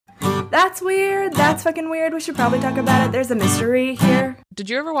That's weird. That's fucking weird. We should probably talk about it. There's a mystery here. Did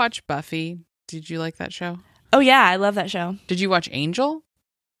you ever watch Buffy? Did you like that show? Oh, yeah. I love that show. Did you watch Angel?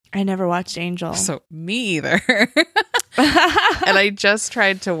 I never watched Angel. So, me either. And I just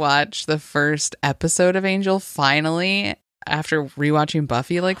tried to watch the first episode of Angel finally after rewatching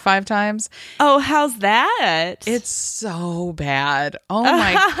Buffy like 5 times. Oh, how's that? It's so bad. Oh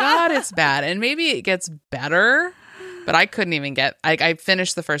my God, it's bad. And maybe it gets better, but I couldn't even get... I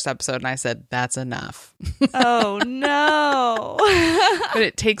finished the first episode and I said, that's enough. Oh, no. But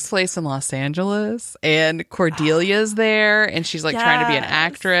it takes place in Los Angeles and Cordelia's there and she's like trying to be an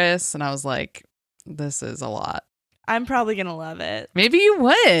actress. And I was like, this is a lot. I'm probably going to love it. Maybe you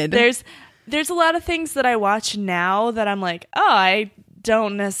would. There's a lot of things that I watch now that I'm like, oh, I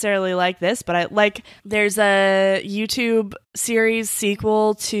don't necessarily like this, but I like, there's a YouTube series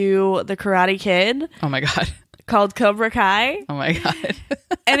sequel to The Karate Kid. Oh my God. Called Cobra Kai. Oh my God.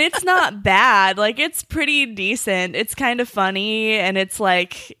 And it's not bad. Like, it's pretty decent. It's kind of funny and it's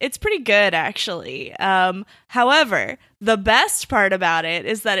like, it's pretty good actually. However, the best part about it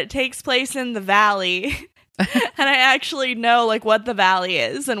is that it takes place in the valley. And I actually know like what the valley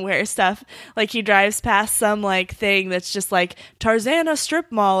is and where stuff, like he drives past some like thing that's just like Tarzana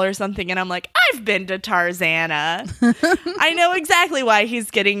strip mall or something and I'm like, I've been to Tarzana. I know exactly why he's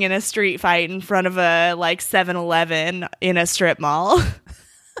getting in a street fight in front of a like 7-Eleven in a strip mall.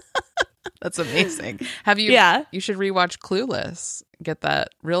 That's amazing. Have you? Yeah. You should rewatch Clueless. Get that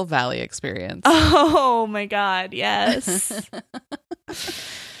real valley experience. Oh my God, yes.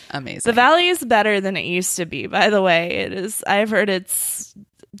 Amazing. The valley is better than it used to be, by the way. It is. I've heard it's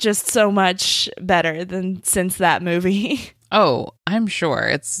just so much better than since that movie. Oh, I'm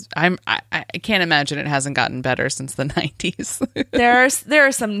sure. I can't imagine it hasn't gotten better since the 90s. There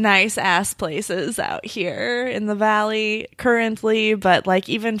are some nice ass places out here in the valley currently, but like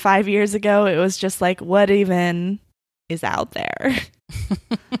even 5 years ago it was just like, what even is out there?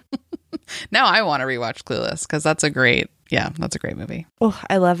 Now I want to rewatch Clueless because that's a great movie. Oh,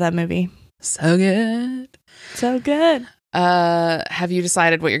 I love that movie. So good. So good. Have you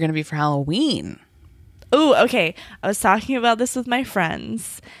decided what you're going to be for Halloween? Oh, okay. I was talking about this with my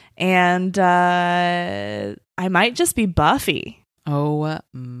friends and I might just be Buffy. Oh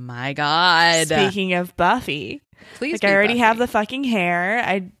my God. Speaking of Buffy. Please. Like I already have the fucking hair.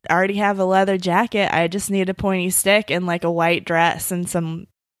 I already have a leather jacket. I just need a pointy stick and like a white dress and some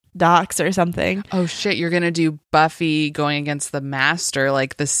docs or something. Oh shit, you're gonna do Buffy going against the Master,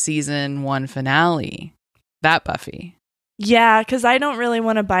 like the season 1 finale. That Buffy. Yeah, because I don't really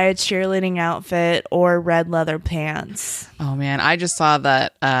want to buy a cheerleading outfit or red leather pants. Oh man, I just saw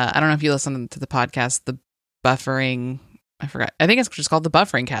that. I don't know if you listen to the podcast, the Buffering. I forgot. I think it's just called the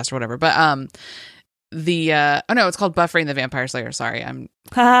Buffering Cast or whatever. But it's called Buffering the Vampire Slayer. Sorry, I'm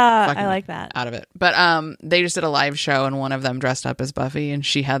I like that. Out of it. But they just did a live show and one of them dressed up as Buffy and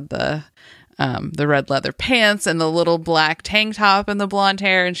she had the red leather pants and the little black tank top and the blonde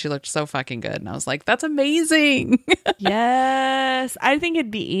hair and she looked so fucking good. And I was like, that's amazing. Yes, I think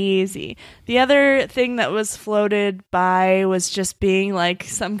it'd be easy. The other thing that was floated by was just being like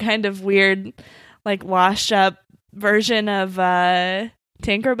some kind of weird, like washed up version of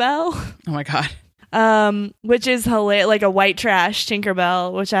Tinkerbell. Oh my God. Which is hilarious, like a white trash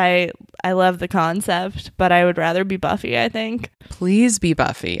Tinkerbell, which I love the concept, but I would rather be Buffy, I think. Please be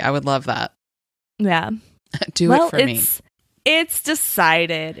Buffy. I would love that. Yeah. Do it for me. It's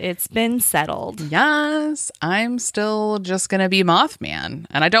decided. It's been settled. Yes. I'm still just going to be Mothman.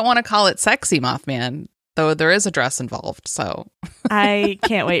 And I don't want to call it Sexy Mothman, though there is a dress involved, so. I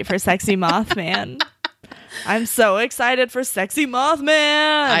can't wait for Sexy Mothman. I'm so excited for Sexy Mothman.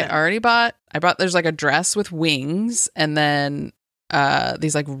 I bought, there's like a dress with wings and then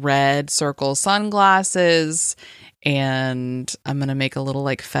these like red circle sunglasses. And I'm going to make a little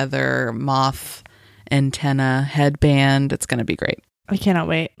like feather moth antenna headband. It's going to be great. I cannot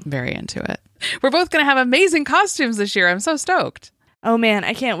wait. Very into it. We're both going to have amazing costumes this year. I'm so stoked. Oh man,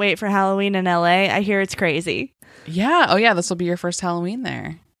 I can't wait for Halloween in LA. I hear it's crazy. Yeah. Oh yeah. This will be your first Halloween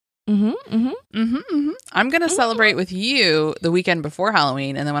there. I'm going to celebrate with you the weekend before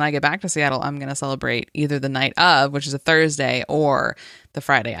Halloween. And then when I get back to Seattle, I'm going to celebrate either the night of, which is a Thursday, or the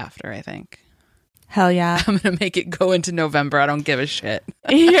Friday after, I think. Hell yeah. I'm going to make it go into November. I don't give a shit.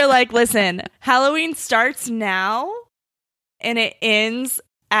 You're like, listen, Halloween starts now and it ends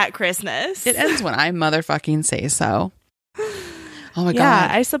at Christmas. It ends when I motherfucking say so. Oh my God. Yeah,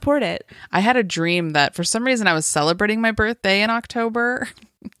 I support it. I had a dream that for some reason I was celebrating my birthday in October.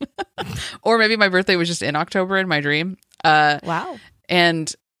 Or maybe my birthday was just in October in my dream. Wow.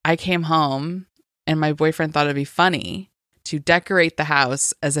 And I came home and my boyfriend thought it'd be funny to decorate the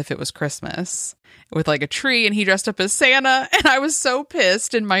house as if it was Christmas with like a tree, and he dressed up as Santa, and I was so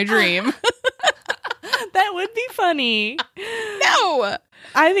pissed in my dream. That would be funny. No!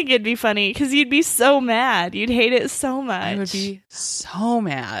 I think it'd be funny because you'd be so mad. You'd hate it so much. I would be so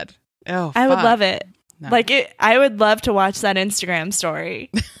mad. Oh, I would love it. No. I would love to watch that Instagram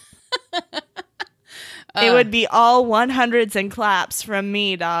story. It would be all 100s and claps from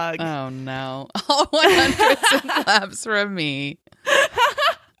me, dog. Oh, no. All 100s and claps from me.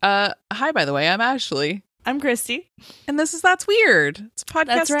 Hi, by the way, I'm Ashley. I'm Christie. And this is That's Weird. It's a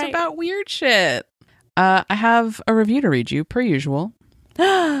podcast about weird shit. I have a review to read you, per usual.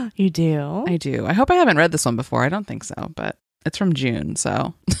 You do? I do. I hope I haven't read this one before. I don't think so, but it's from June,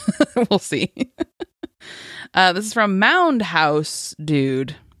 so we'll see. This is from Mound House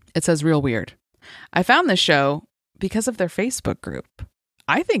Dude. It says, real weird. I found this show because of their Facebook group.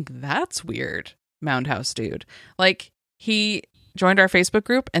 I think that's weird, Mound House Dude. Like, he joined our Facebook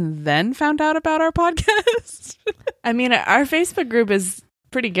group and then found out about our podcast. I mean, our Facebook group is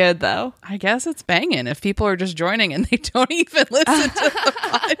pretty good, though. I guess it's banging if people are just joining and they don't even listen to the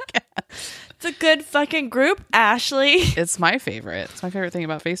podcast. It's a good fucking group, Ashley. It's my favorite. It's my favorite thing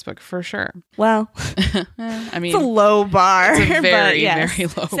about Facebook, for sure. Well, I mean, it's a low bar. It's a very, yes, very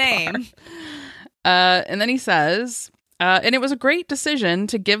low same. bar. And then he says, and it was a great decision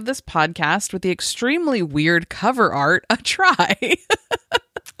to give this podcast with the extremely weird cover art a try.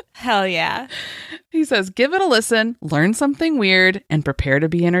 Hell yeah. He says, give it a listen, learn something weird, and prepare to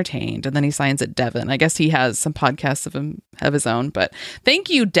be entertained. And then he signs it Devin. I guess he has some podcasts of his own. But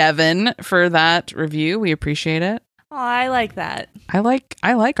thank you, Devin, for that review. We appreciate it. Oh, I like that. I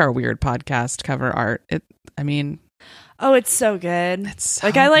like our weird podcast cover art. Oh, it's so good. It's so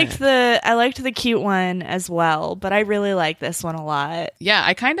like, I liked the cute one as well, but I really like this one a lot. Yeah,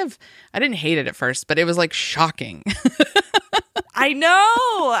 I didn't hate it at first, but it was like shocking. I know.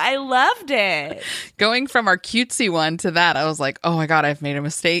 I loved it. Going from our cutesy one to that, I was like, oh my God, I've made a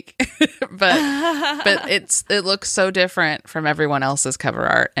mistake. but it looks so different from everyone else's cover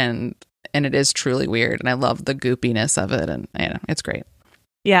art, and it is truly weird, and I love the goopiness of it, and it's great.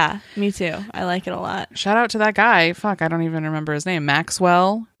 Yeah, me too. I like it a lot. Shout out to that guy. Fuck, I don't even remember his name.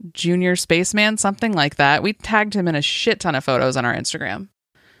 Maxwell Junior Spaceman, something like that. We tagged him in a shit ton of photos on our Instagram.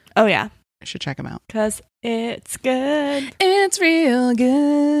 Oh yeah. I should check him out. Because it's good. It's real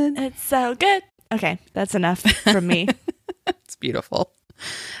good. It's so good. Okay, that's enough from me. It's beautiful.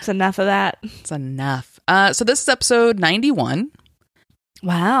 It's enough of that. It's enough. So this is episode 91.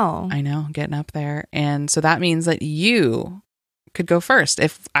 Wow. I know, getting up there. And so that means that you could go first.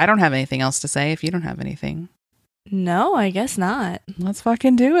 If I don't have anything else to say, if you don't have anything. No, I guess not. Let's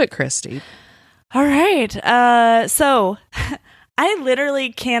fucking do it, Christy. All right. So I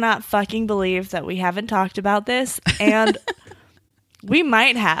literally cannot fucking believe that we haven't talked about this, and we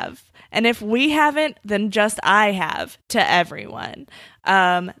might have. And if we haven't, then just I have to everyone.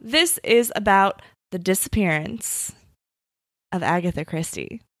 This is about the disappearance of Agatha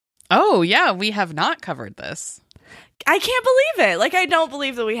Christie. Oh, yeah, we have not covered this. I can't believe it. Like, I don't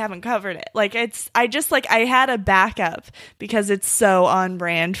believe that we haven't covered it. Like, I had a backup because it's so on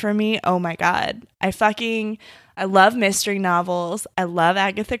brand for me. Oh my God. I love mystery novels. I love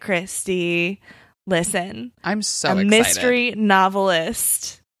Agatha Christie. Listen, I'm so excited. A mystery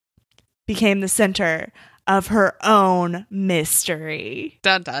novelist became the center of her own mystery.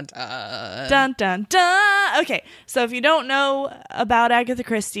 Dun, dun, dun. Dun, dun, dun. Okay, so if you don't know about Agatha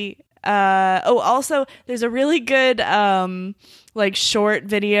Christie, also there's a really good like short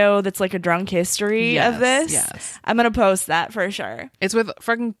video that's like a drunk history of this. Yes. I'm gonna post that for sure. It's with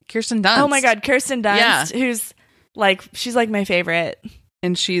fucking Kirsten Dunst. Oh my God, Kirsten Dunst, who's like, she's like my favorite.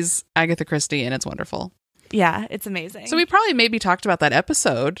 And she's Agatha Christie, and it's wonderful. Yeah, it's amazing. So we probably maybe talked about that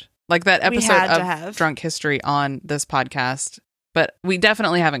episode, like that episode of Drunk History on this podcast, but we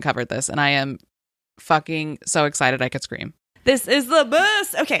definitely haven't covered this, and I am fucking so excited I could scream. This is the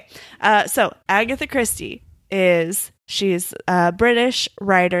best. Okay. So Agatha Christie she's a British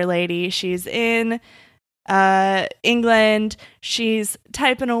writer lady. She's in England. She's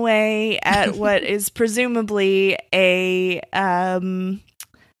typing away at what is presumably a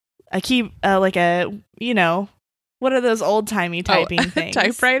key, like a, what are those old timey typing things?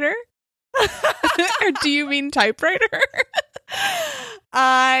 Typewriter? Or do you mean typewriter?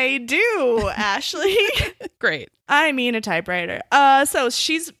 I do, Ashley. Great. I mean a typewriter. So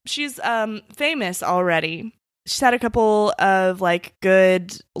she's famous already. She's had a couple of like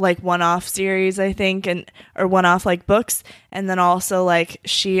good like one-off series, I think, or one-off like books, and then also like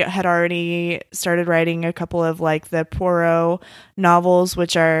she had already started writing a couple of like the Poirot novels,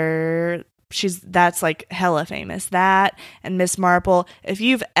 which are that's like hella famous. That and Miss Marple.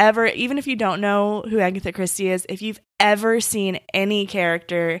 Even if you don't know who Agatha Christie is, if you've ever seen any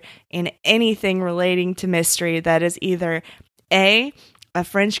character in anything relating to mystery that is either A, a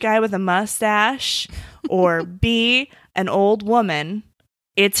French guy with a mustache, or B, an old woman,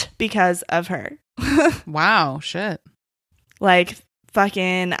 it's because of her. Wow, shit. Like,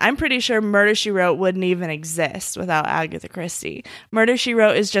 fucking, I'm pretty sure Murder, She Wrote wouldn't even exist without Agatha Christie. Murder, She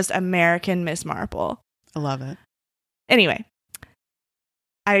Wrote is just American Miss Marple. I love it. Anyway,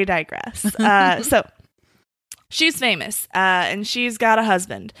 I digress. So, she's famous, and she's got a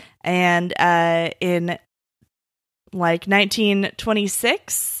husband. And in, like,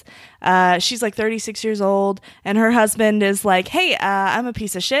 1926... she's like 36 years old, and her husband is like, hey, I'm a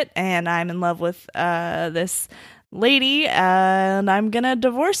piece of shit, and I'm in love with this lady, and I'm gonna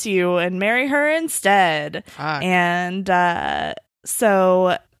divorce you and marry her instead. Fuck. And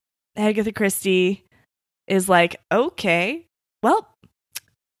so Agatha Christie is like, okay, well,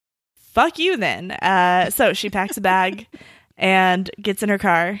 fuck you then. So she packs a bag and gets in her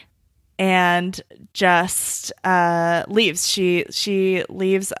car and just leaves. She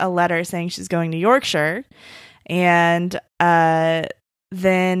leaves a letter saying she's going to Yorkshire, and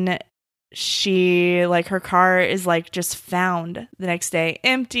then she, like, her car is like just found the next day,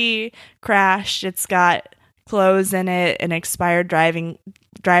 empty, crashed. It's got clothes in it, an expired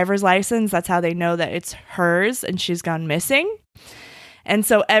driver's license. That's how they know that it's hers, and she's gone missing. And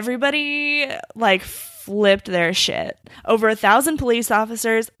so everybody, like, flipped their shit. Over 1,000 police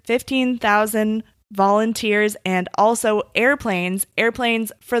officers, 15,000 volunteers, and also airplanes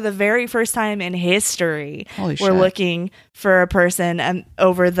for the very first time in history were looking for a person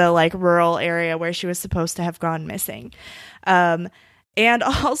over the, like, rural area where she was supposed to have gone missing. And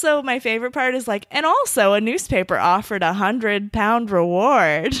also, my favorite part is, like, and also a newspaper offered £100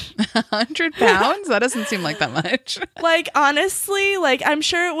 reward. £100? That doesn't seem like that much. Like, honestly, like, I'm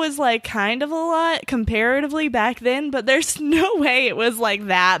sure it was, like, kind of a lot comparatively back then, but there's no way it was, like,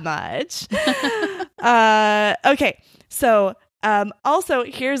 that much. Okay, so also,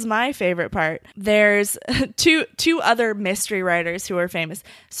 here's my favorite part. There's two other mystery writers who are famous.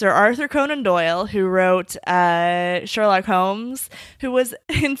 Sir Arthur Conan Doyle, who wrote Sherlock Holmes, who was,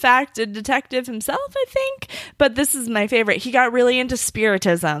 in fact, a detective himself, I think. But this is my favorite. He got really into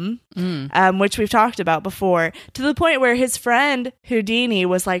spiritism, which we've talked about before, to the point where his friend Houdini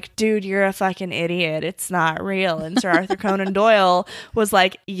was like, dude, you're a fucking idiot. It's not real. And Sir Arthur Conan Doyle was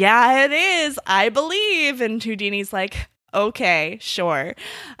like, yeah, it is. I believe. And Houdini's like, okay, sure.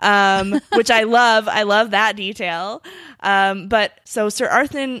 Which I love. I love that detail. But so Sir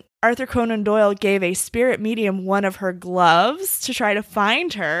Arthur Conan Doyle gave a spirit medium one of her gloves to try to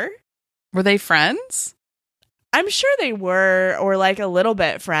find her. Were they friends? I'm sure they were, or like a little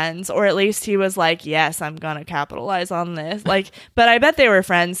bit friends, or at least he was like, yes, I'm gonna capitalize on this. Like, but I bet they were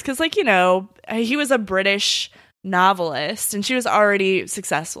friends because, like, you know, he was a British novelist and she was already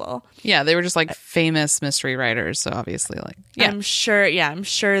successful. Yeah, they were just like famous mystery writers, so obviously, like, yeah. I'm sure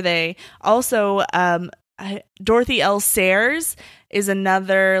they also Dorothy L. Sayers is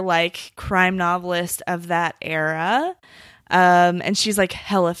another, like, crime novelist of that era, and she's like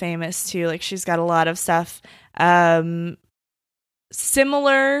hella famous too. Like, she's got a lot of stuff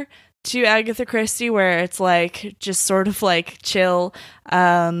similar to Agatha Christie, where it's like just sort of like chill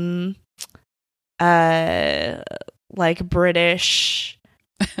like British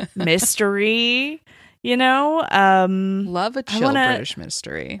mystery, you know? Love a chill British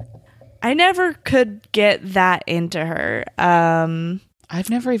mystery. I never could get that into her. I've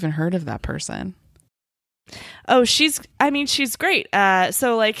never even heard of that person. Oh, she's great.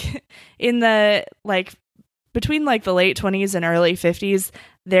 So, like, in the, like, between, like, the late 20s and early 50s,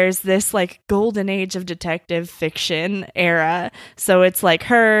 there's this, like, golden age of detective fiction era. So it's like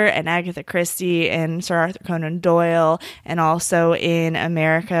her and Agatha Christie and Sir Arthur Conan Doyle, and also in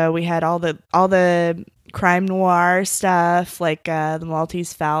America we had all the crime noir stuff, like the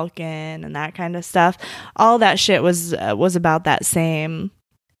Maltese Falcon and that kind of stuff. All that shit was about that same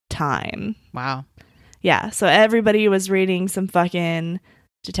time. Wow. Yeah, so everybody was reading some fucking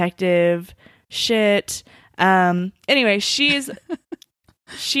detective shit. Anyway, she's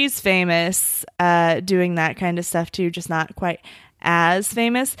famous doing that kind of stuff too, just not quite as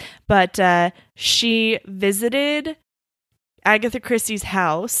famous. But she visited Agatha Christie's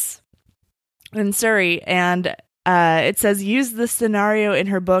house in Surrey, and it says use the scenario in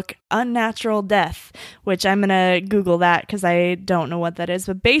her book Unnatural Death, which I'm gonna Google that because I don't know what that is.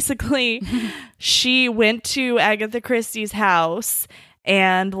 But basically, she went to Agatha Christie's house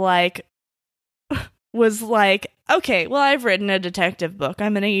and, like, was like, okay, well, I've written a detective book.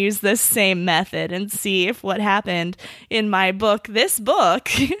 I'm going to use this same method and see if what happened in my book, this book,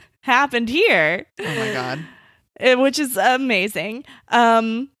 happened here. Oh my God. Which is amazing.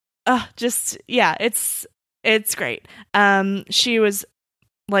 It's great. She was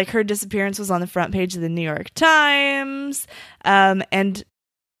like, her disappearance was on the front page of the New York Times, and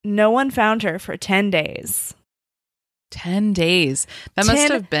no one found her for 10 days. 10 days. That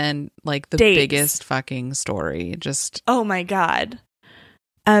must have been like the days. biggest fucking story. Just, oh my God.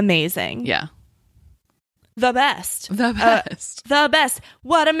 Amazing. Yeah. The best. The best. The best.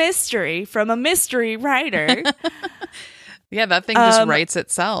 What a mystery from a mystery writer. Yeah, that thing just writes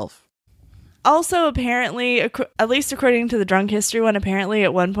itself. Also, apparently, at least according to the Drunk History one, apparently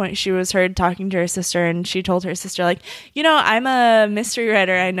at one point she was heard talking to her sister, and she told her sister, like, you know, I'm a mystery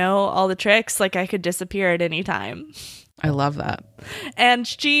writer. I know all the tricks. Like, I could disappear at any time. I love that. And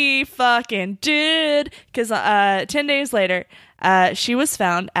she fucking did. Because 10 days later, she was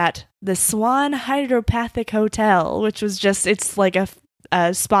found at the Swan Hydropathic Hotel, which was just, it's like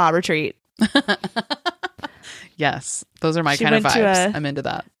a spa retreat. Yes, those are my kind of vibes. I'm into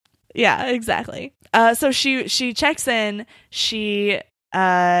that. Yeah, exactly. So she checks in. She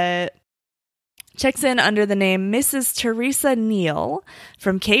checks in under the name Mrs. Teresa Neal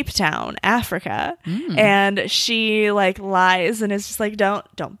from Cape Town, Africa. And she like lies and is just like,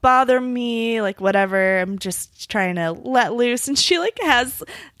 don't bother me, like whatever, I'm just trying to let loose. And she like has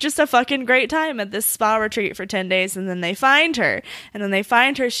just a fucking great time at this spa retreat for 10 days, and then they find her. And when they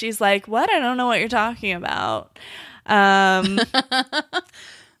find her, she's like, what? I don't know what you're talking about.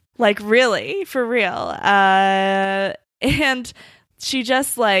 Like, really, for real. And she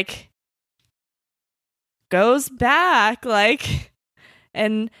just like goes back, like,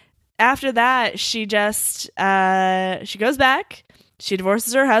 and after that she just she goes back, she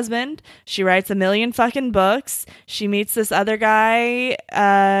divorces her husband, she writes a million fucking books, she meets this other guy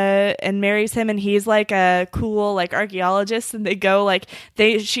and marries him, and he's like a cool like archaeologist, and they go like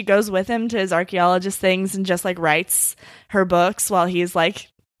she goes with him to his archaeologist things and just like writes her books while he's like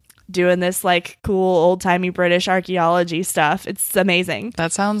doing this like cool old-timey British archaeology stuff. It's amazing.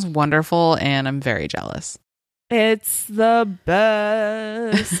 That sounds wonderful, and I'm very jealous. It's the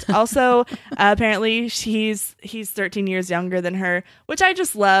best. Also, apparently he's 13 years younger than her, which I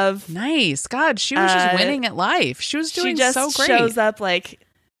just love. Nice. God, she was just winning at life. She was doing so great. She just shows up like,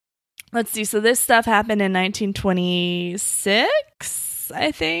 let's see. So this stuff happened in 1926.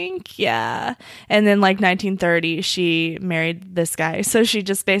 I think, yeah. And then like 1930 she married this guy, so she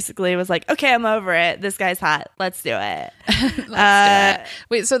just basically was like, okay, I'm over it, this guy's hot, let's do it. Let's do it.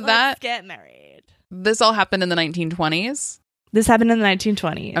 Wait, so let's get married. This all happened in the 1920s? This happened in the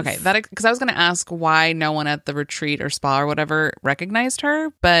 1920s. Okay, that because I was going to ask why no one at the retreat or spa or whatever recognized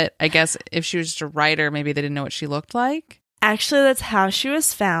her, but I guess if she was just a writer, maybe they didn't know what she looked like. Actually, that's how she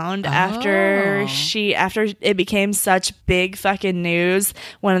was found. After it became such big fucking news,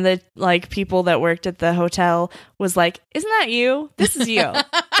 one of the like people that worked at the hotel was like, "Isn't that you? This is you.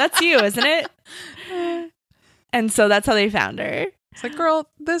 That's you, isn't it?" And so that's how they found her. It's like, girl,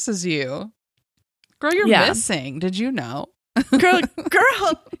 this is you. Girl, you're missing. Did you know? Girl,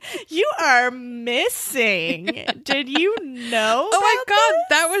 you are missing. Did you know? Oh my God,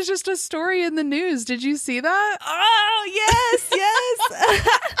 that was just a story in the news. Did you see that? Oh, yes.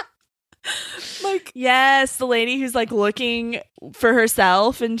 Like, yes, the lady who's like looking for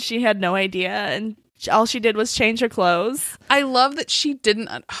herself and she had no idea, and all she did was change her clothes. I love that she didn't.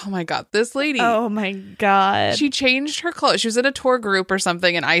 Oh my God, this lady. Oh my God. She changed her clothes. She was in a tour group or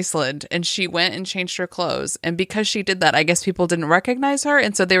something in Iceland, and she went and changed her clothes. And because she did that, I guess people didn't recognize her.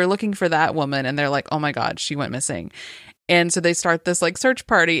 And so they were looking for that woman, and they're like, oh my God, she went missing. And so they start this like search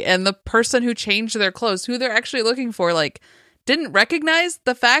party, and the person who changed their clothes, who they're actually looking for, like didn't recognize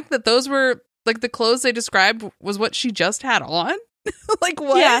the fact that those were like the clothes they described was what she just had on. Like,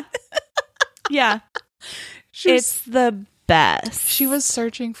 what? Yeah. Yeah. It's the best. She was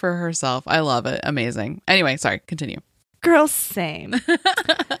searching for herself. I love it. Amazing. Anyway, sorry, continue. Girl, same.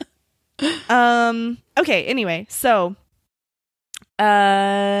 Okay, anyway, so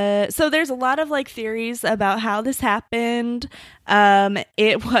there's a lot of like theories about how this happened.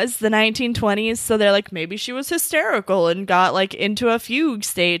 It was the 1920s, so they're like, maybe she was hysterical and got like into a fugue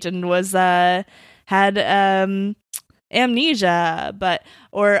state and was had amnesia,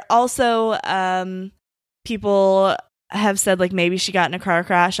 or also people have said like maybe she got in a car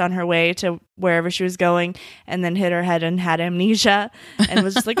crash on her way to wherever she was going and then hit her head and had amnesia and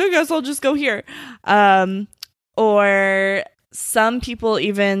was just like, I guess I'll just go here. Or some people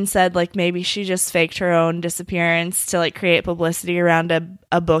even said like maybe she just faked her own disappearance to like create publicity around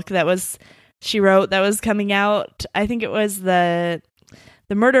a book that was she wrote that was coming out. I think it was the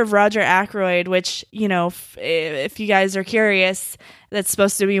Murder of Roger Ackroyd, which, you know, if you guys are curious, that's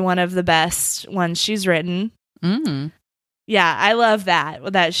supposed to be one of the best ones she's written. Yeah, I love that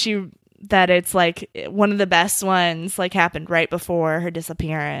it's like one of the best ones, like, happened right before her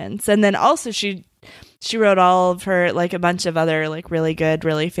disappearance. And then also she wrote all of her, like, a bunch of other, like, really good,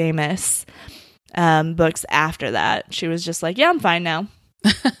 really famous books after that. She was just like, yeah, I'm fine now.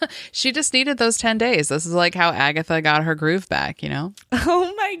 She just needed those 10 days. This is like how Agatha got her groove back, you know?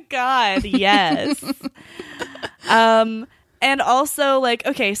 Oh my God, yes. And also, like,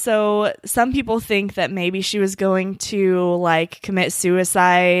 okay, so some people think that maybe she was going to, like, commit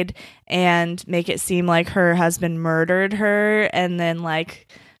suicide and make it seem like her husband murdered her and then, like,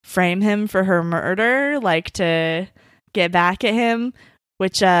 frame him for her murder, like, to get back at him,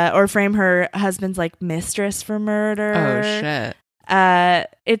 which, or frame her husband's, like, mistress for murder. Oh, shit.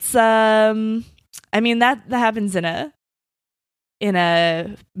 It's, I mean, that happens in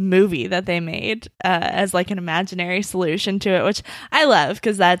a movie that they made as like an imaginary solution to it, which I love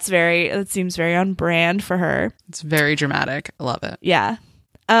because that seems very on brand for her. It's very dramatic. I love it. Yeah.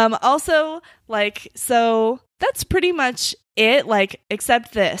 Also, like, so that's pretty much it, like,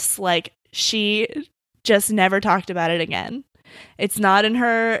 except this, like, she just never talked about it again. It's not in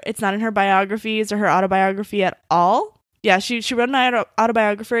her biographies or her autobiography at all. Yeah, she wrote an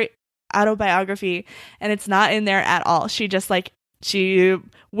autobiography, and it's not in there at all. She just, like, she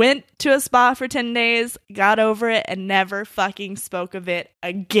went to a spa for 10 days, got over it, and never fucking spoke of it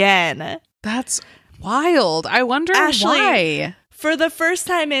again. That's wild. I wonder why. For the first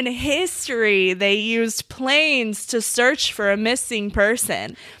time in history, they used planes to search for a missing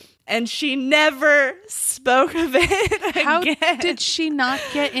person, and she never spoke of it again. How did she not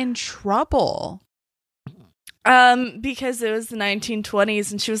get in trouble? Because it was the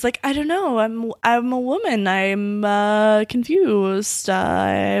 1920s, and she was like, I don't know, I'm a woman, I'm confused,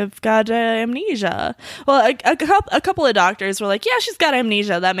 I've got amnesia. Well, a couple of doctors were like, yeah, she's got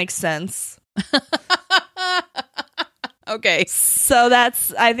amnesia, that makes sense. Okay. So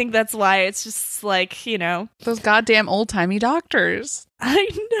I think that's why it's just like, you know, those goddamn old-timey doctors. I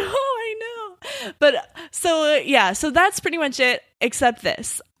know. But so yeah, so that's pretty much it, except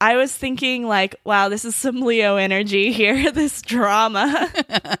this. I was thinking, like, wow, this is some Leo energy here, this drama.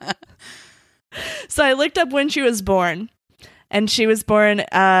 So I looked up when she was born, and she was born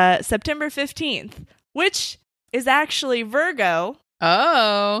September 15th, which is actually Virgo.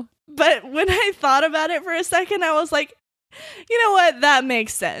 Oh. But when I thought about it for a second, I was like, you know what? That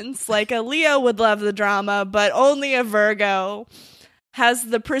makes sense. Like, a Leo would love the drama, but only a Virgo has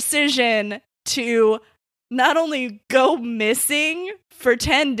the precision to not only go missing for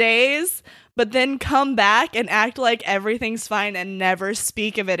 10 days, but then come back and act like everything's fine and never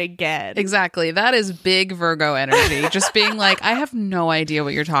speak of it again. Exactly. That is big Virgo energy. Just being like, I have no idea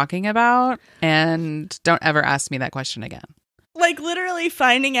what you're talking about, and don't ever ask me that question again. Like, literally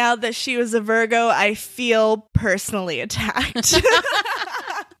finding out that she was a Virgo, I feel personally attacked.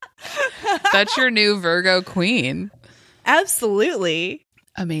 That's your new Virgo queen. Absolutely.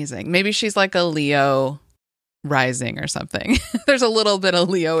 Amazing. Maybe she's like a Leo rising or something. There's a little bit of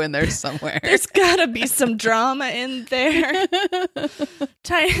Leo in there somewhere. There's gotta be some drama in there.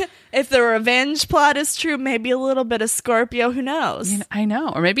 If the revenge plot is true, maybe a little bit of Scorpio, who knows? I know.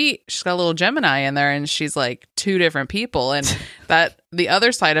 Or maybe she's got a little Gemini in there and she's like two different people, and that the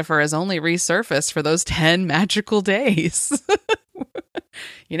other side of her has only resurfaced for those 10 magical days.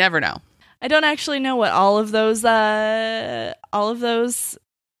 You never know. I don't actually know what all of those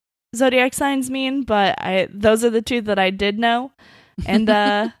zodiac signs mean, but those are the two that I did know, and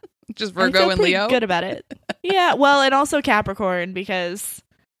just Virgo and Leo. Good about it. Yeah, well, and also Capricorn, because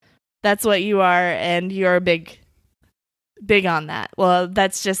that's what you are, and you're big on that. Well,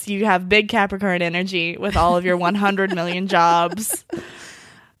 that's just, you have big Capricorn energy with all of your 100 million jobs.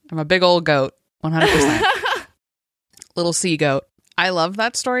 I'm a big old goat, 100%. Little sea goat. I love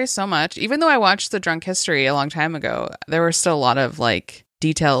that story so much. Even though I watched The Drunk History a long time ago, there were still a lot of, like,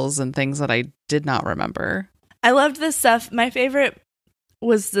 details and things that I did not remember. I loved this stuff. My favorite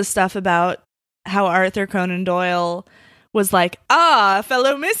was the stuff about how Arthur Conan Doyle was like, a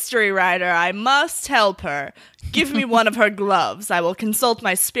fellow mystery writer, I must help her. Give me one of her gloves. I will consult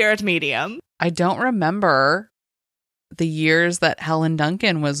my spirit medium. I don't remember the years that Helen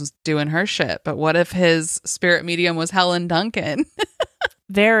Duncan was doing her shit, but what if his spirit medium was Helen Duncan?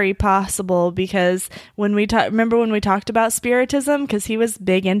 Very possible, because when we remember when we talked about spiritism, because he was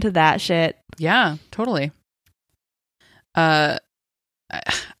big into that shit. Yeah, totally. I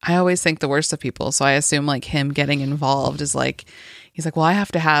always think the worst of people, so I assume like him getting involved is like, he's like, well, I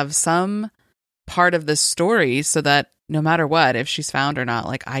have to have some part of this story so that no matter what, if she's found or not,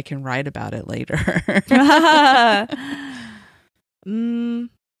 like I can write about it later.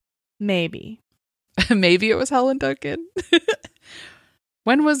 Maybe. Maybe it was Helen Duncan.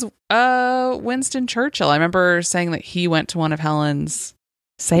 When was Winston Churchill? I remember saying that he went to one of Helen's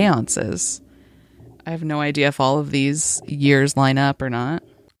seances. I have no idea if all of these years line up or not.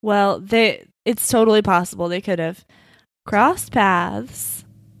 Well, it's totally possible they could have crossed paths.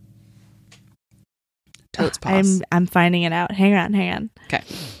 Totes pass. I'm finding it out. Hang on. Okay.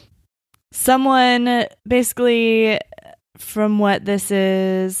 Someone, basically, from what this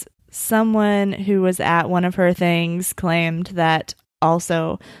is, someone who was at one of her things claimed that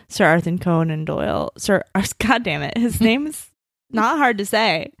also Sir Arthur Conan Doyle, God damn it, his name is not hard to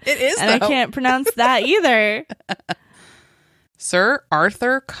say. It is, and though. I can't pronounce that either. Sir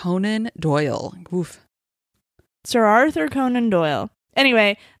Arthur Conan Doyle. Oof. Sir Arthur Conan Doyle.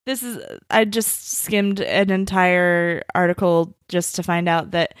 Anyway, I just skimmed an entire article just to find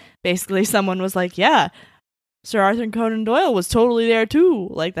out that basically someone was like, yeah, Sir Arthur Conan Doyle was totally there too.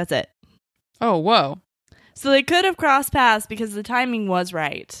 Like, that's it. Oh, whoa. So they could have crossed paths because the timing was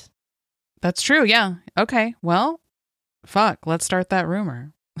right. That's true, yeah. Okay, well, fuck, let's start that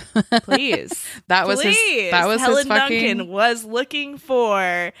rumor. Please. That was Helen his fucking... Duncan was looking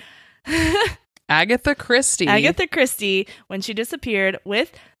for... Agatha Christie when she disappeared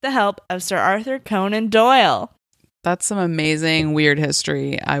with the help of Sir Arthur Conan Doyle. That's some amazing weird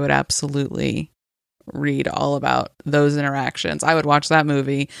history. I would absolutely read all about those interactions. I would watch that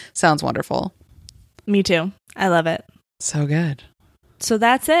movie. Sounds wonderful. Me too. I love it. So good. So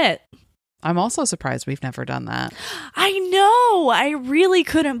that's it. I'm also surprised we've never done that. I know. I really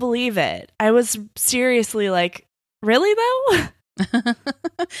couldn't believe it. I was seriously like, really though?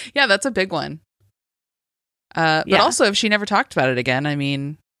 Yeah, that's a big one. But also, if she never talked about it again, I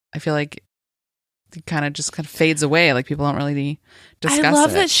mean, I feel like it kind of fades away. Like people don't really discuss it. I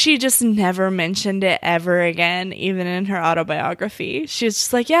love that she just never mentioned it ever again, even in her autobiography. She's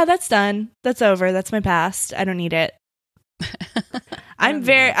just like, yeah, that's done. That's over. That's my past. I don't need it.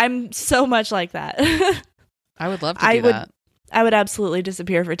 I'm so much like that. I would love to do that. I would absolutely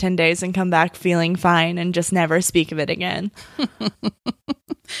disappear for 10 days and come back feeling fine and just never speak of it again.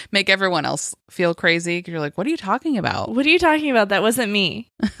 Make everyone else feel crazy. You're like, what are you talking about? What are you talking about? That wasn't me.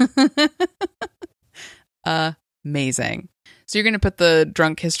 Amazing. So you're going to put the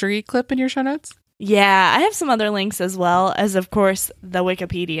drunk history clip in your show notes? Yeah, I have some other links as well as, of course, the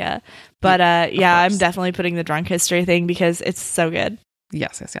Wikipedia. But yeah, I'm definitely putting the drunk history thing because it's so good.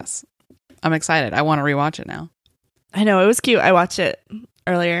 Yes. I'm excited. I want to rewatch it now. I know. It was cute. I watched it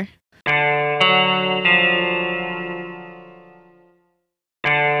earlier.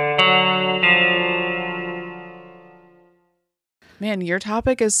 Man, your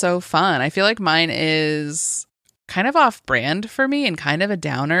topic is so fun. I feel like mine is kind of off brand for me and kind of a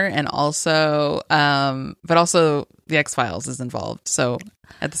downer, and also but also the X-Files is involved. So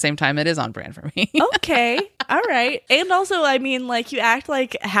at the same time, it is on brand for me. Okay. All right. And also, I mean, like, you act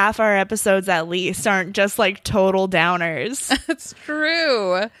like half our episodes at least aren't just like total downers. That's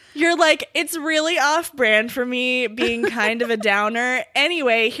true. You're like, it's really off brand for me being kind of a downer.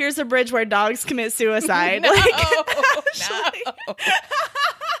 Anyway, here's a bridge where dogs commit suicide. No, Actually. No.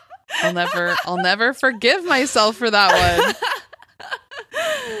 I'll never forgive myself for that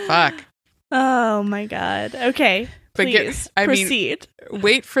one. Fuck. Oh my God. Okay. But please proceed.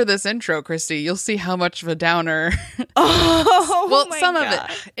 Wait for this intro, Christy. You'll see how much of a downer. Oh, well, my some God.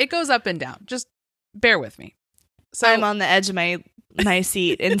 of it goes up and down. Just bear with me. So I'm on the edge of my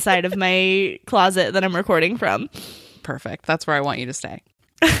seat inside of my closet that I'm recording from. Perfect. That's where I want you to stay.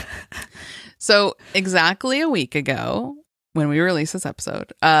 So exactly a week ago, when we released this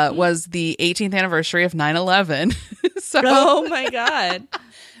episode, was the 18th anniversary of 9/11. So, oh my God.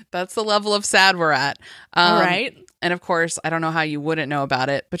 That's the level of sad we're at. All right. And of course, I don't know how you wouldn't know about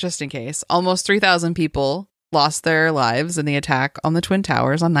it, but just in case, almost 3,000 people lost their lives in the attack on the Twin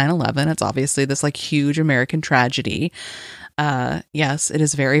Towers on 9/11. It's obviously this like huge American tragedy. Yes, it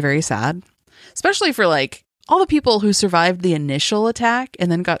is very, very sad, especially for like all the people who survived the initial attack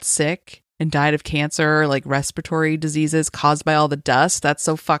and then got sick and died of cancer, like respiratory diseases caused by all the dust. That's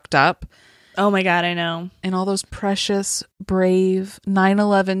so fucked up. Oh my God, I know. And all those precious, brave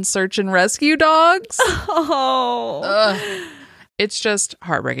 9/11 search and rescue dogs. Oh. Ugh. It's just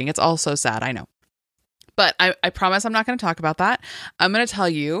heartbreaking. It's all so sad, I know. But I promise I'm not going to talk about that. I'm going to tell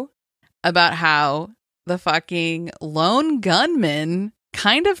you about how the fucking lone gunman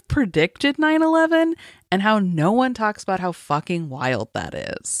kind of predicted 9/11 and how no one talks about how fucking wild that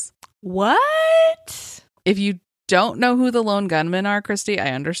is. What? If you don't know who the lone gunmen are, Christy,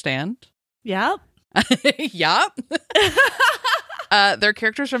 I understand. Yep. Yup. They're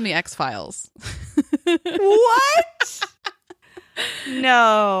characters from the X-Files. What?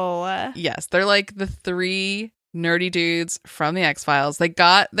 No. Yes, they're like the three nerdy dudes from the X-Files. They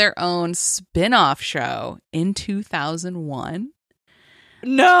got their own spin-off show in 2001.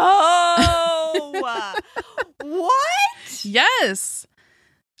 No. What? Yes.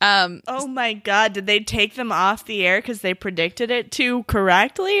 Oh my God. Did they take them off the air because they predicted it too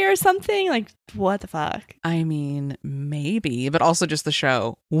correctly or something? Like, what the fuck? I mean, maybe, but also just the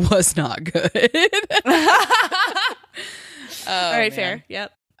show was not good. All right, fair.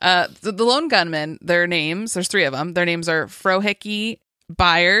 Yep. The Lone Gunmen, their names, there's three of them. Their names are Frohickey,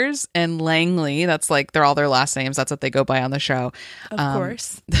 Byers, and Langley. That's like, they're all their last names. That's what they go by on the show. Of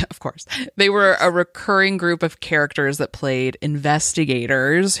course. Of course. They were a recurring group of characters that played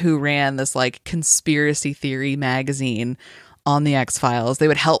investigators who ran this like conspiracy theory magazine on the X-Files. They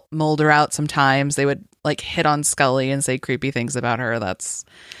would help Mulder out sometimes. They would like hit on Scully and say creepy things about her. That's...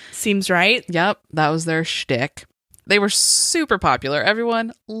 Seems right. Yep. That was their shtick. They were super popular.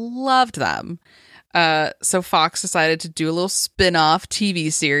 Everyone loved them. So Fox decided to do a little spin-off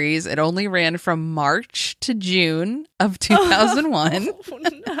TV series. It only ran from March to June of 2001. Oh,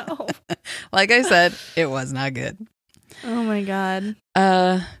 no. Like I said, it was not good. Oh my God.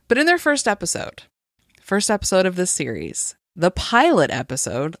 But in their first episode of this series, the pilot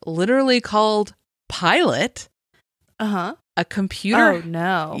episode, literally called Pilot, a computer... Oh,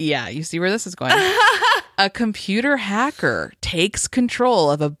 no. Yeah, you see where this is going. A computer hacker takes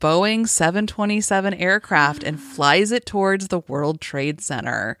control of a Boeing 727 aircraft and flies it towards the World Trade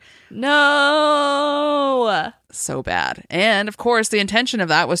Center. No! So bad. And, of course, the intention of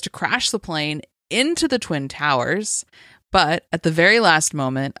that was to crash the plane into the Twin Towers. But at the very last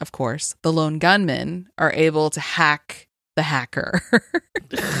moment, of course, the lone gunmen are able to hack the hacker.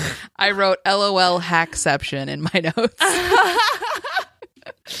 I wrote LOL hackception in my notes.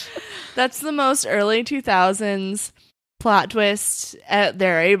 That's the most early 2000s plot twist.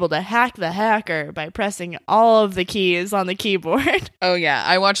 They're able to hack the hacker by pressing all of the keys on the keyboard. Oh, yeah.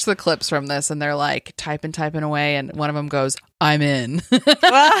 I watched the clips from this and they're like typing away. And one of them goes, "I'm in." That's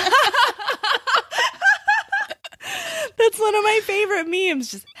one of my favorite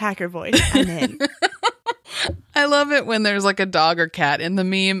memes. Just hacker voice. I'm in. I love it when there's like a dog or cat in the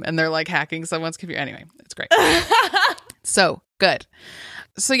meme and they're like hacking someone's computer. Anyway, it's great. So good.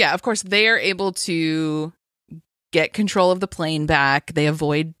 So yeah, of course, they are able to get control of the plane back. They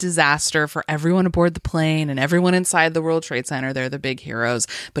avoid disaster for everyone aboard the plane and everyone inside the World Trade Center. They're the big heroes,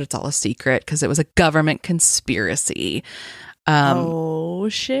 but it's all a secret because it was a government conspiracy. Oh,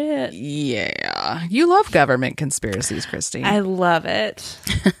 shit. Yeah. You love government conspiracies, Christie. I love it.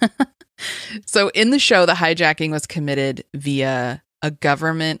 So in the show, the hijacking was committed via a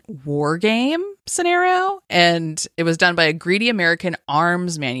government war game scenario, and it was done by a greedy American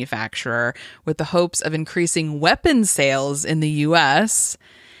arms manufacturer with the hopes of increasing weapons sales in the U.S.,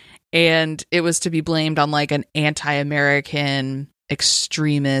 and it was to be blamed on like an anti-American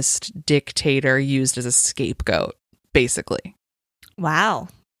extremist dictator used as a scapegoat, basically. Wow.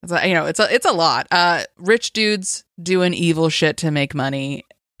 It's a lot. Rich dudes doing evil shit to make money.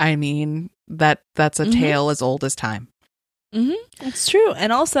 I mean, that's a tale as old as time. It's true.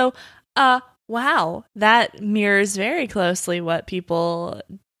 And also, wow, that mirrors very closely what people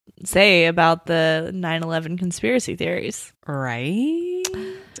say about the 9/11 conspiracy theories. Right?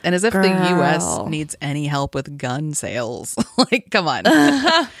 And as if the U.S. needs any help with gun sales. Like, come on.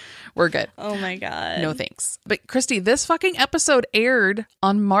 We're good. Oh my God. No thanks. But Christie, this fucking episode aired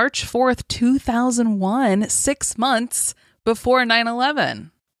on March 4th, 2001, 6 months before 9/11.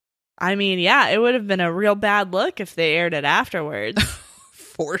 I mean, yeah, it would have been a real bad look if they aired it afterwards.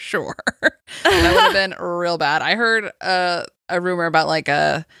 For sure. That would have been real bad. I heard a rumor about like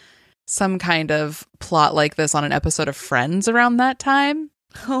some kind of plot like this on an episode of Friends around that time.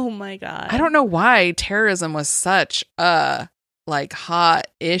 Oh my God. I don't know why terrorism was such a like hot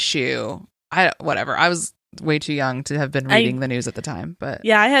issue. Whatever. I was way too young to have been reading the news at the time, but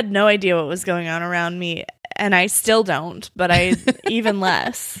yeah, I had no idea what was going on around me, and I still don't, but I even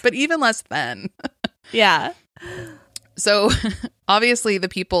less. But even less then. Yeah. So obviously the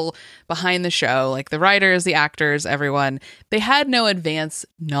people behind the show, like the writers, the actors, everyone, they had no advance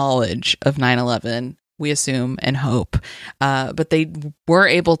knowledge of 9/11, we assume and hope. But they were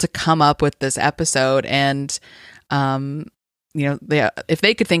able to come up with this episode, and if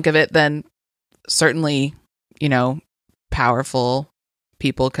they could think of it, then certainly, powerful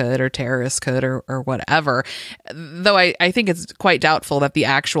people could, or terrorists could, or whatever. Though I think it's quite doubtful that the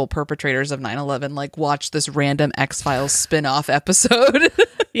actual perpetrators of 9/11 like watched this random X-Files spin-off episode.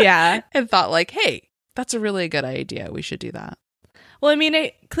 Yeah. and thought like, hey, that's a really good idea. We should do that. Well, I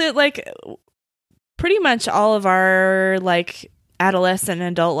mean, like pretty much all of our like adolescent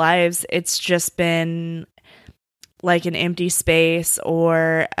and adult lives, it's just been like an empty space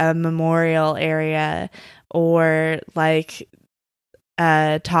or a memorial area or like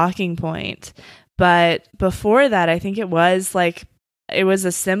a talking point. But before that, I think it was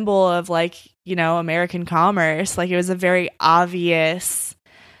a symbol of like, you know, American commerce. Like it was a very obvious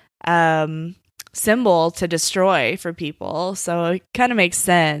symbol to destroy for people. So it kind of makes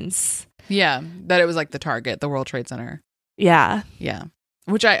sense. Yeah, that it was like the target, the World Trade Center. Yeah. Yeah.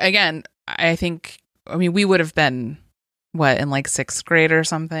 Which I think, I mean, we would have been, what, in like 6th grade or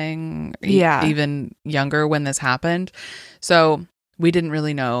something? Yeah. Even younger when this happened. So we didn't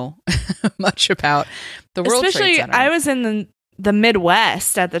really know much about the World Trade Center. I was in the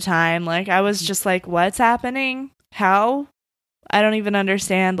Midwest at the time. Like, I was just like, what's happening? How? I don't even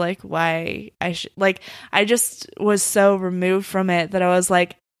understand, like, why I should, like, I just was so removed from it that I was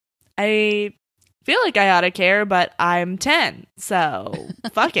like, I feel like I ought to care, but I'm 10, so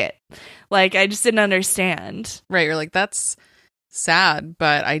fuck it. Like, I just didn't understand. Right, you're like, that's sad,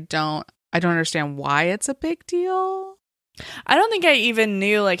 but I don't understand why it's a big deal. I don't think I even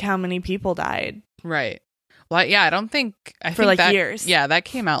knew, like, how many people died. Right. Well, yeah, I think like that, years. Yeah, that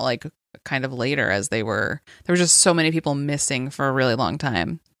came out, like, kind of later as there were just so many people missing for a really long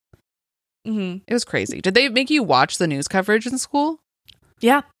time. Mm-hmm. It was crazy. Did they make you watch the news coverage in school?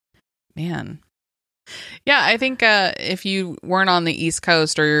 Yeah. Man. Yeah, I think if you weren't on the East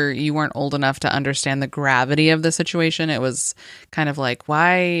Coast or you weren't old enough to understand the gravity of the situation, it was kind of like,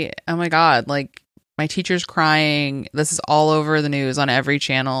 why? Oh my God, like my teacher's crying. This is all over the news on every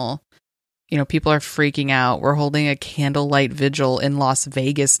channel. You know, people are freaking out. We're holding a candlelight vigil in Las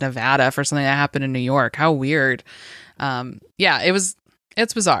Vegas, Nevada for something that happened in New York. How weird. Yeah,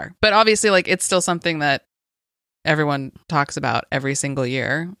 it's bizarre. But obviously, like, it's still something that everyone talks about every single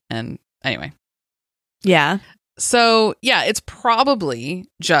year. And anyway. Yeah. So, yeah, it's probably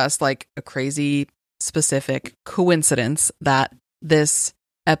just like a crazy specific coincidence that this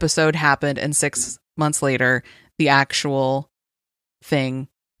episode happened and 6 months later, the actual thing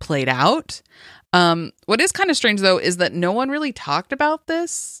played out. What is kind of strange, though, is that no one really talked about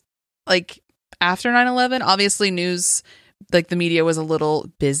this, like, after 9/11. Obviously, news, like, the media was a little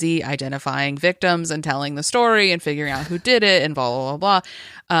busy identifying victims and telling the story and figuring out who did it and blah, blah, blah,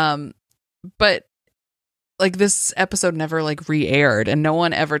 blah. But like, this episode never like re-aired and no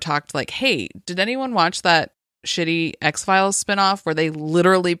one ever talked like, hey, did anyone watch that shitty X-Files spinoff where they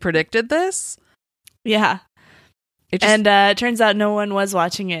literally predicted this? Yeah. It turns out no one was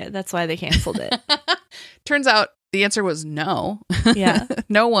watching it. That's why they canceled it. Turns out the answer was no. Yeah.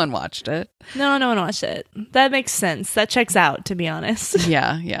 No one watched it. No one watched it. That makes sense. That checks out, to be honest.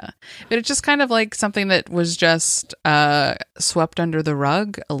 Yeah. But it's just kind of like something that was just swept under the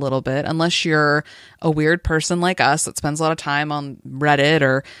rug a little bit, unless you're a weird person like us that spends a lot of time on Reddit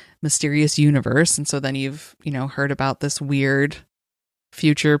or Mysterious Universe. And so then you've, heard about this weird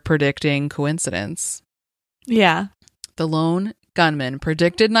future predicting coincidence. Yeah. The lone gunman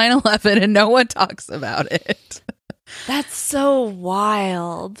predicted 9/11 and no one talks about it. That's so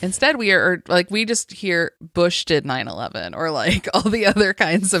wild. Instead, we just hear Bush did 9/11 or like all the other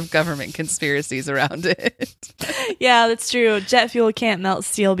kinds of government conspiracies around it. Yeah, that's true. Jet fuel can't melt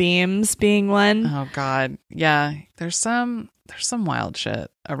steel beams being one. Oh God. Yeah. There's some wild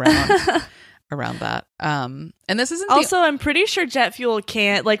shit around around that. And this isn't also, I'm pretty sure jet fuel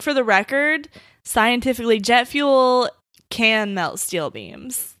can't, like, for the record, scientifically, jet fuel can melt steel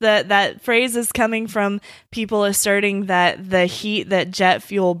beams. That phrase is coming from people asserting that the heat that jet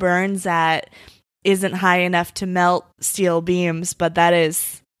fuel burns at isn't high enough to melt steel beams, but that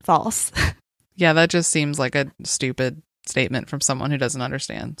is false. Yeah, that just seems like a stupid statement from someone who doesn't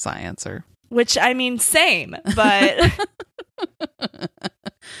understand science which, I mean, same, but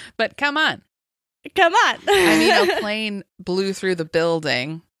but come on. I mean, a plane blew through the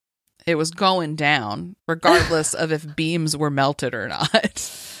building. It was going down, regardless of if beams were melted or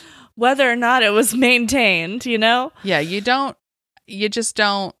not. Whether or not it was maintained, Yeah, you just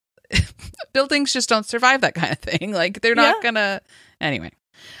don't, buildings just don't survive that kind of thing. Like, they're not gonna, anyway.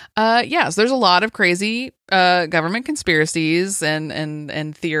 So there's a lot of crazy government conspiracies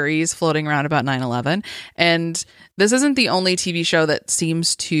and theories floating around about 9/11. And this isn't the only TV show that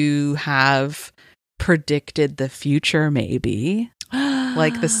seems to have predicted the future, maybe.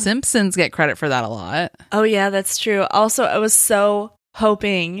 Like The Simpsons get credit for that a lot. Oh yeah, that's true. Also, I was so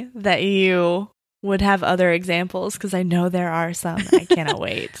hoping that you would have other examples because I know there are some. I cannot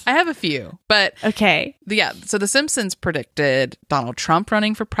wait. I have a few, but okay. Yeah. So The Simpsons predicted Donald Trump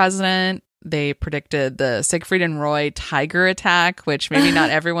running for president. They predicted the Siegfried and Roy tiger attack, which maybe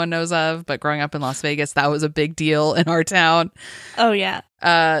not everyone knows of, but growing up in Las Vegas, that was a big deal in our town. Oh, yeah.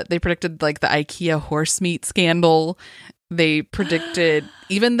 They predicted like the IKEA horse meat scandal. They predicted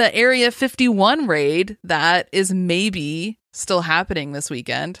even the Area 51 raid that is maybe still happening this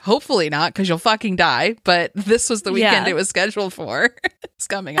weekend. Hopefully not, because you'll fucking die. But this was the weekend it was scheduled for. It's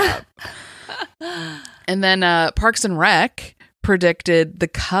coming up. And then Parks and Rec predicted the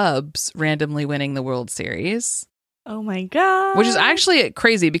Cubs randomly winning the World Series. Oh my God. Which is actually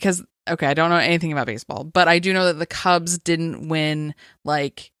crazy because, okay, I don't know anything about baseball, but I do know that the Cubs didn't win,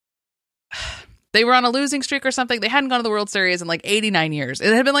 like, they were on a losing streak or something. They hadn't gone to the World Series in like 89 years.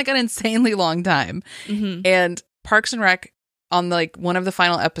 It had been like an insanely long time. Mm-hmm. And Parks and Rec, on like one of the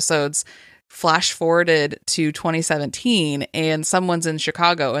final episodes, flash forwarded to 2017, and someone's in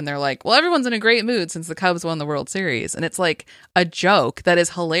Chicago and they're like, well, everyone's in a great mood since the Cubs won the World Series. And it's like a joke that is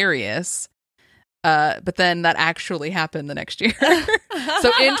hilarious. But then that actually happened the next year.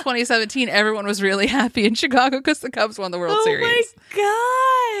 So in 2017, everyone was really happy in Chicago because the Cubs won the World Series. Oh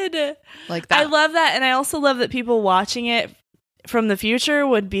my God. Like that. I love that. And I also love that people watching it from the future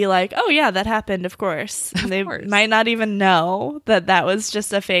would be like, oh yeah, that happened, of course. And they might not even know that that was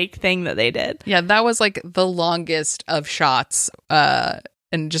just a fake thing that they did. Yeah, that was like the longest of shots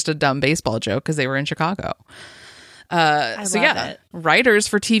and just a dumb baseball joke because they were in Chicago. Writers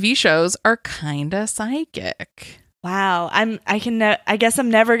for TV shows are kind of psychic. Wow. I guess I'm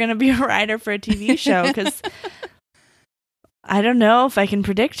never going to be a writer for a TV show because I don't know if I can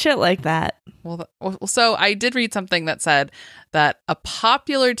predict shit like that. Well, so I did read something that said that a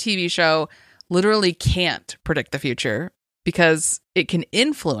popular TV show literally can't predict the future because it can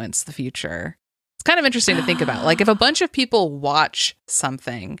influence the future. It's kind of interesting to think about. Like if a bunch of people watch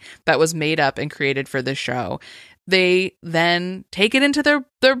something that was made up and created for this show, they then take it into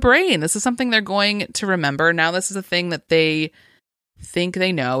their brain. This is something they're going to remember. Now this is a thing that they think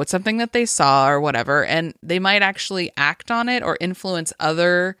they know. It's something that they saw or whatever, and they might actually act on it or influence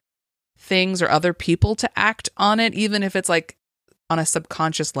other things or other people to act on it, even if it's like on a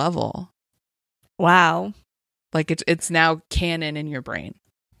subconscious level. Wow. Like it's now canon in your brain.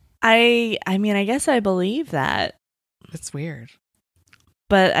 I mean, I guess I believe that. It's weird.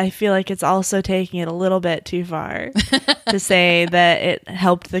 But I feel like it's also taking it a little bit too far to say that it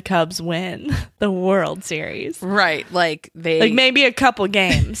helped the Cubs win the World Series. Right. Like maybe a couple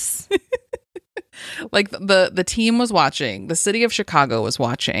games. Like the team was watching. The city of Chicago was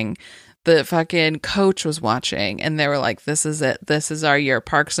watching. The fucking coach was watching. And they were like, this is it. This is our year.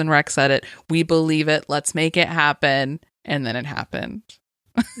 Parks and Rec said it. We believe it. Let's make it happen. And then it happened.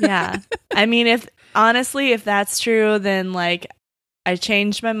 Yeah. I mean, if that's true, then like, I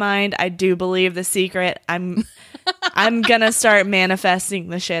changed my mind. I do believe the secret. I'm gonna start manifesting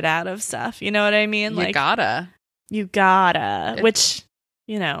the shit out of stuff. You know what I mean? You gotta. Which,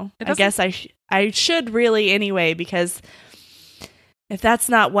 you know, I guess I should really anyway, because if that's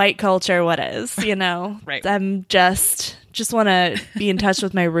not white culture, what is? You know, right? I'm just want to be in touch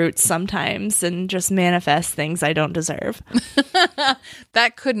with my roots sometimes and just manifest things I don't deserve.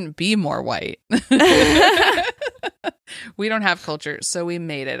 That couldn't be more white. We don't have culture, so we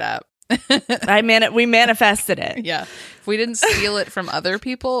made it up. We manifested it. Yeah. If we didn't steal it from other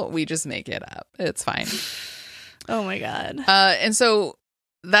people, we just make it up. It's fine. Oh my God. And so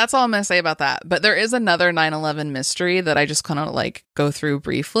that's all I'm going to say about that. But there is another 9/11 mystery that I just kind of like go through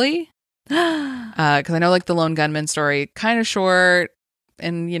briefly. Because I know like the lone gunman story, kind of short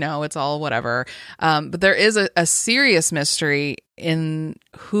and, you know, it's all whatever. But there is a serious mystery in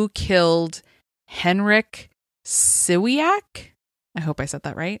who killed Henryk Siwiak. I hope I said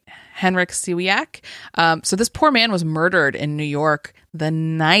that right. Henryk Siwiak. So this poor man was murdered in New York the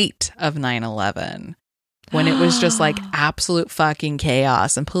night of 9/11 when it was just like absolute fucking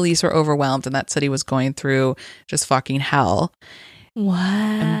chaos and police were overwhelmed and that city was going through just fucking hell. Wow.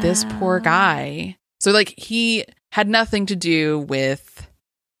 And this poor guy. So like he had nothing to do with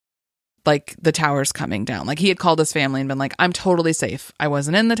like the towers coming down. Like he had called his family and been like, I'm totally safe. I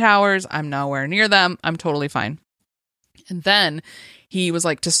wasn't in the towers. I'm nowhere near them. I'm totally fine. And then he was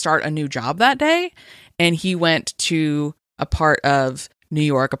like to start a new job that day. And he went to a part of New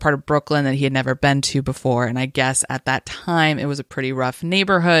York, a part of Brooklyn that he had never been to before. And I guess at that time it was a pretty rough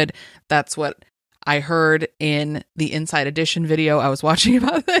neighborhood. That's what I heard in the Inside Edition video I was watching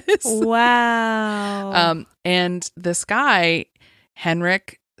about this. Wow. And this guy,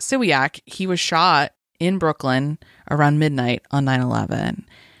 Henryk Siwiak, he was shot in Brooklyn around midnight on 9/11.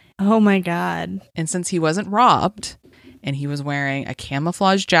 Oh my God. And since he wasn't robbed and he was wearing a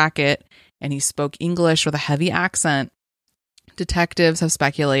camouflage jacket and he spoke English with a heavy accent, detectives have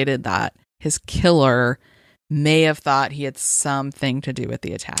speculated that his killer may have thought he had something to do with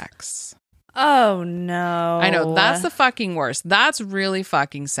the attacks. Oh no. I know, that's the fucking worst. That's really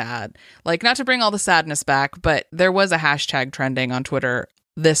fucking sad. Like, not to bring all the sadness back, but there was a hashtag trending on Twitter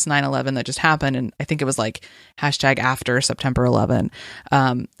this 9/11 that just happened, and I think it was like hashtag after September 11.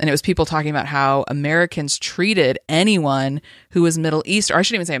 And it was people talking about how Americans treated anyone who was Middle Eastern, or I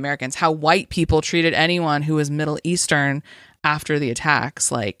shouldn't even say Americans, how white people treated anyone who was Middle Eastern after the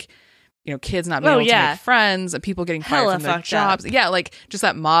attacks. Like, you know, kids not being able to make friends, and people getting fired from their jobs. Yeah, like just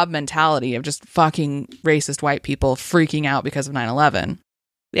that mob mentality of just fucking racist white people freaking out because of 9/11.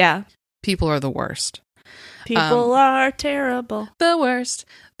 Yeah. People are the worst. People are terrible. The worst.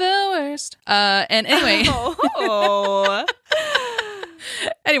 The worst. And anyway. Oh.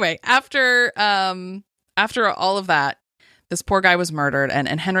 Anyway, after all of that, this poor guy was murdered,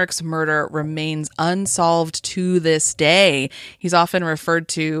 and Henrik's murder remains unsolved to this day. He's often referred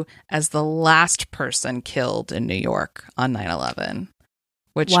to as the last person killed in New York on 9/11,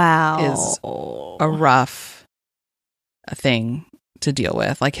 which is a rough thing to deal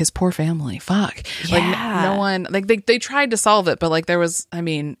with. Like, his poor family. Fuck. Yeah. Like, no one, like, they tried to solve it, but like, there was, I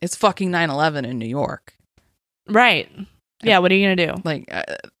mean, it's fucking 9/11 in New York. Right. Yeah, what are you gonna do? Like,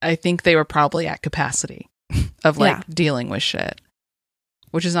 I think they were probably at capacity of like dealing with shit,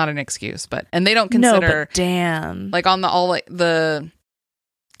 which is not an excuse, but, and they don't consider, no, but damn, like on the all like the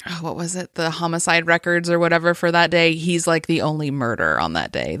what was it, the homicide records or whatever for that day, he's like the only murder on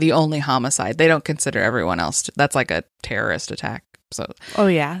that day, the only homicide. They don't consider everyone else that's like a terrorist attack. So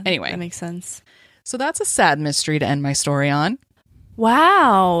anyway, that makes sense. So that's a sad mystery to end my story on.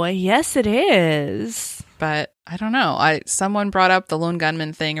 Wow, yes it is. But I don't know, someone brought up the lone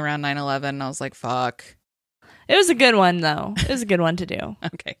gunman thing around 9/11 and I was like, fuck. It was a good one, though. It was a good one to do.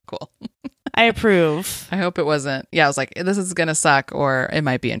 Okay, cool. I approve. I hope it wasn't. Yeah, I was like, this is going to suck, or it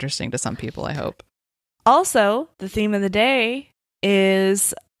might be interesting to some people, I hope. Also, the theme of the day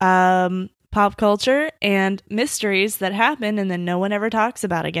is pop culture and mysteries that happen and then no one ever talks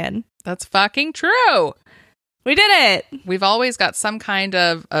about again. That's fucking true. We did it. We've always got some kind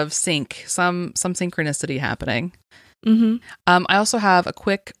of sync, some synchronicity happening. Mm-hmm. I also have a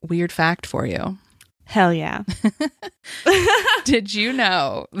quick weird fact for you. Hell yeah. Did you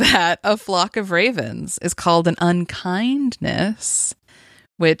know that a flock of ravens is called an unkindness,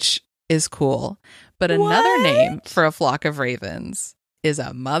 which is cool. But another name for a flock of ravens is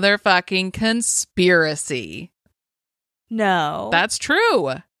a motherfucking conspiracy. No. That's true.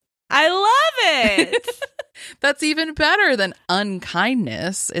 I love it. That's even better than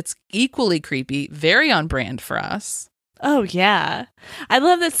unkindness. It's equally creepy, very on brand for us. Oh, yeah. I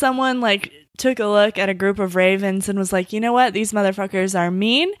love that someone like took a look at a group of ravens and was like, you know what? These motherfuckers are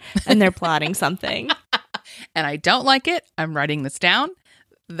mean and they're plotting something. And I don't like it. I'm writing this down.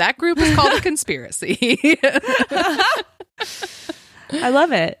 That group is called a conspiracy. I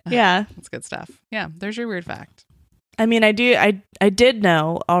love it. Yeah. That's good stuff. Yeah. There's your weird fact. I mean, I did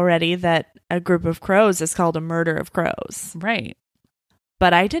know already that a group of crows is called a murder of crows. Right.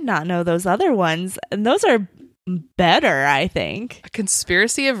 But I did not know those other ones. And those are better, I think. A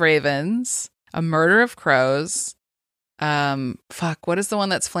conspiracy of ravens, a murder of crows. Fuck, what is the one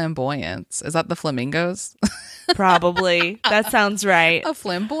that's flamboyance? Is that the flamingos? Probably. That sounds right. A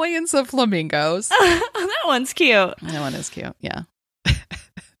flamboyance of flamingos. That one's cute. That one is cute. Yeah.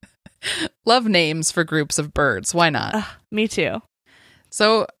 Love names for groups of birds. Why not? Me too.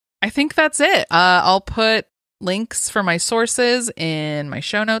 So I think that's it. I'll put links for my sources in my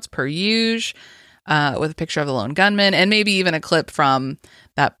show notes per usual, with a picture of the lone gunman and maybe even a clip from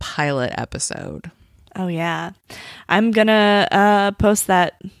that pilot episode. Oh, yeah. I'm going to post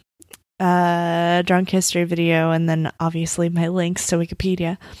that drunk history video and then obviously my links to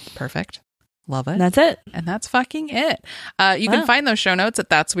Wikipedia. Perfect. Love it. And that's it. And that's fucking it. You can find those show notes at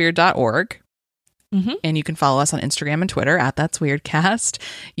that'sweird.org. Mm-hmm. And you can follow us on Instagram and Twitter at That's Weirdcast.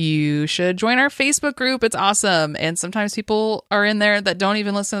 You should join our Facebook group. It's awesome. And sometimes people are in there that don't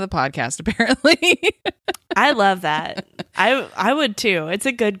even listen to the podcast, apparently. I love that. I would too. It's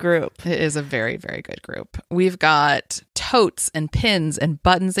a good group. It is a very, very good group. We've got totes and pins and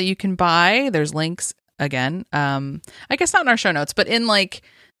buttons that you can buy. There's links again. I guess not in our show notes, but in like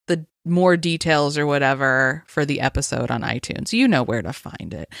the more details or whatever for the episode on iTunes. You know where to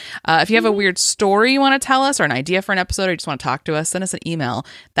find it. If you have a weird story you want to tell us or an idea for an episode or you just want to talk to us, send us an email.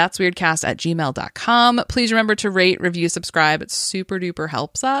 that'sweirdcast@gmail.com. Please remember to rate, review, subscribe. It super duper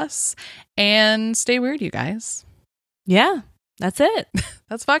helps us. And stay weird, you guys. Yeah. That's it.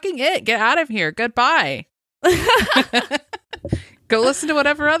 That's fucking it. Get out of here. Goodbye. Go listen to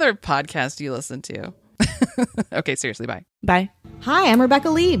whatever other podcast you listen to. Okay, seriously, bye. Bye. Hi, I'm Rebecca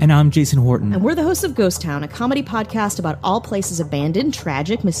Lieb. And I'm Jason Horton. And we're the hosts of Ghost Town, a comedy podcast about all places abandoned,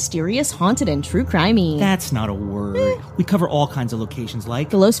 tragic, mysterious, haunted, and true crimey. That's not a word. We cover all kinds of locations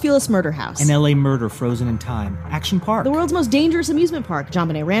like the Los Feliz Murder House, an LA murder frozen in time, Action Park, the world's most dangerous amusement park, John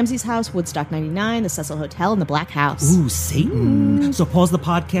Benet Ramsey's house, Woodstock 99, the Cecil Hotel, and the Black House. Ooh, Satan. So pause the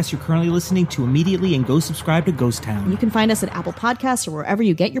podcast you're currently listening to immediately and go subscribe to Ghost Town. You can find us at Apple Podcasts or wherever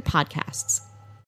you get your podcasts.